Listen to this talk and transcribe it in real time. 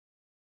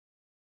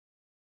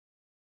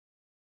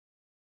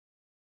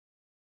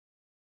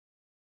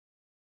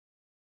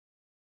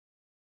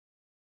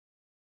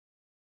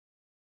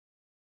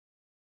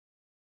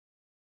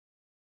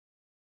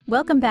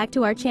Welcome back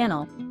to our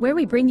channel, where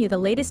we bring you the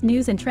latest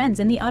news and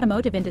trends in the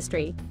automotive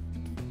industry.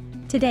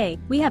 Today,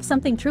 we have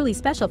something truly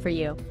special for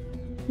you.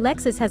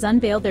 Lexus has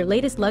unveiled their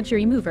latest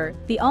luxury mover,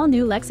 the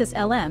all-new Lexus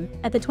LM,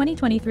 at the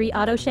 2023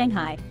 Auto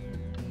Shanghai.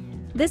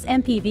 This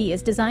MPV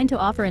is designed to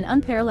offer an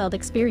unparalleled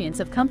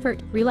experience of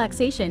comfort,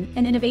 relaxation,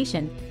 and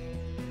innovation.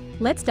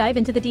 Let's dive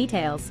into the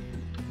details.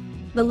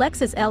 The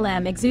Lexus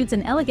LM exudes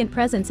an elegant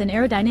presence and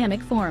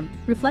aerodynamic form,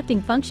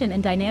 reflecting function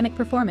and dynamic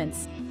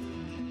performance.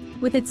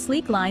 With its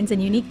sleek lines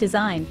and unique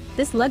design,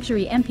 this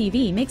luxury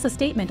MPV makes a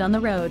statement on the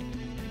road.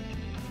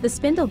 The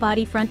spindle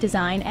body front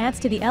design adds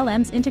to the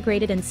LM's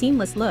integrated and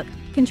seamless look,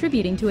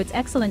 contributing to its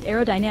excellent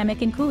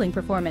aerodynamic and cooling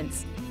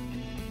performance.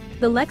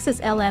 The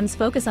Lexus LM's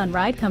focus on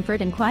ride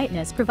comfort and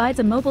quietness provides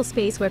a mobile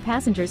space where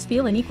passengers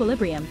feel in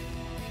equilibrium.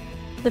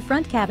 The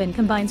front cabin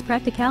combines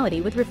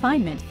practicality with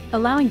refinement,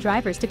 allowing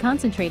drivers to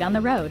concentrate on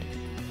the road.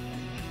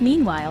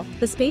 Meanwhile,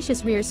 the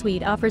spacious rear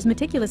suite offers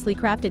meticulously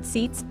crafted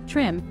seats,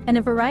 trim, and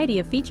a variety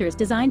of features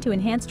designed to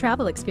enhance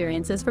travel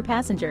experiences for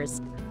passengers.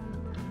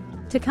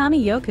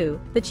 Takami Yoku,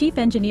 the chief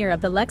engineer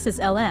of the Lexus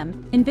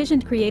LM,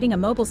 envisioned creating a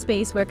mobile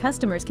space where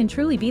customers can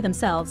truly be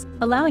themselves,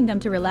 allowing them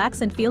to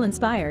relax and feel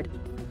inspired.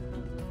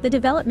 The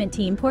development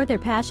team poured their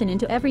passion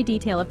into every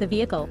detail of the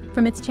vehicle,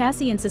 from its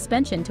chassis and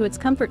suspension to its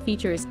comfort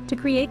features, to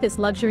create this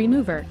luxury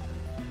mover.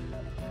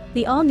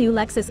 The all-new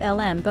Lexus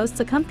LM boasts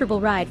a comfortable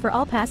ride for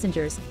all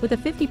passengers, with a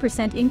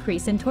 50%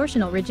 increase in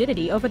torsional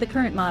rigidity over the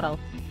current model.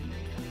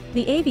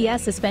 The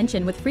ABS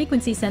suspension with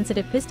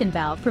frequency-sensitive piston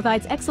valve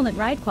provides excellent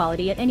ride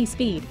quality at any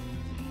speed.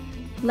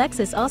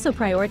 Lexus also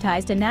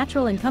prioritized a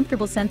natural and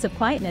comfortable sense of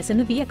quietness in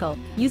the vehicle,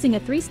 using a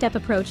three-step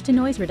approach to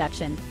noise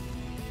reduction.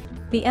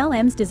 The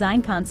LM's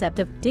design concept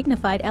of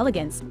dignified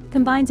elegance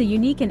combines a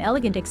unique and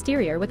elegant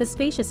exterior with a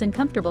spacious and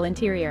comfortable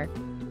interior.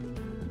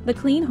 The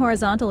clean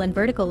horizontal and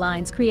vertical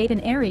lines create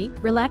an airy,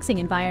 relaxing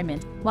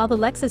environment, while the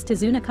Lexus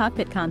Tazuna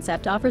cockpit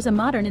concept offers a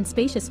modern and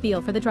spacious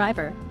feel for the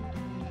driver.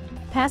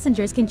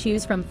 Passengers can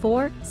choose from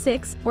 4,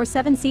 6, or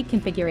 7-seat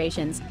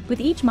configurations,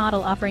 with each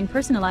model offering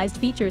personalized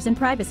features and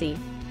privacy.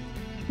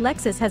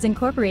 Lexus has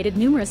incorporated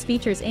numerous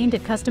features aimed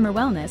at customer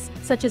wellness,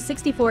 such as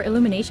 64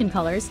 illumination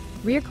colors,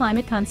 rear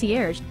climate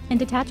concierge, and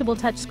detachable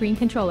touchscreen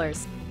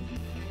controllers.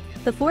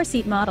 The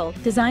 4-seat model,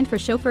 designed for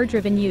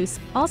chauffeur-driven use,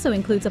 also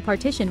includes a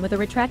partition with a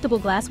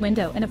retractable glass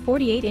window and a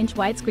 48-inch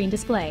widescreen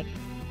display.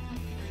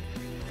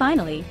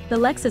 Finally, the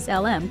Lexus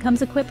LM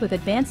comes equipped with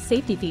advanced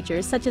safety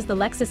features such as the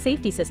Lexus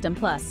Safety System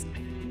Plus.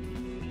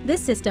 This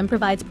system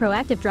provides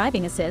proactive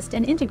driving assist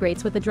and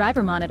integrates with the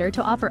driver monitor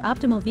to offer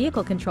optimal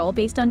vehicle control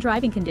based on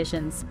driving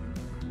conditions.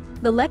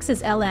 The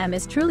Lexus LM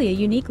is truly a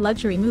unique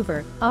luxury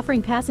mover,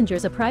 offering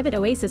passengers a private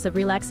oasis of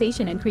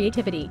relaxation and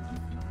creativity.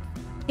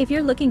 If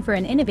you're looking for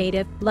an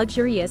innovative,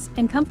 luxurious,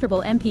 and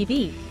comfortable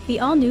MPV, the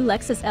all-new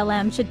Lexus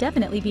LM should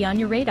definitely be on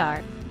your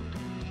radar.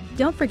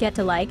 Don't forget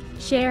to like,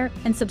 share,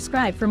 and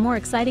subscribe for more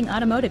exciting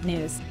automotive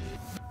news.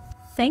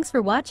 Thanks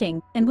for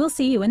watching, and we'll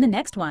see you in the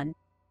next one.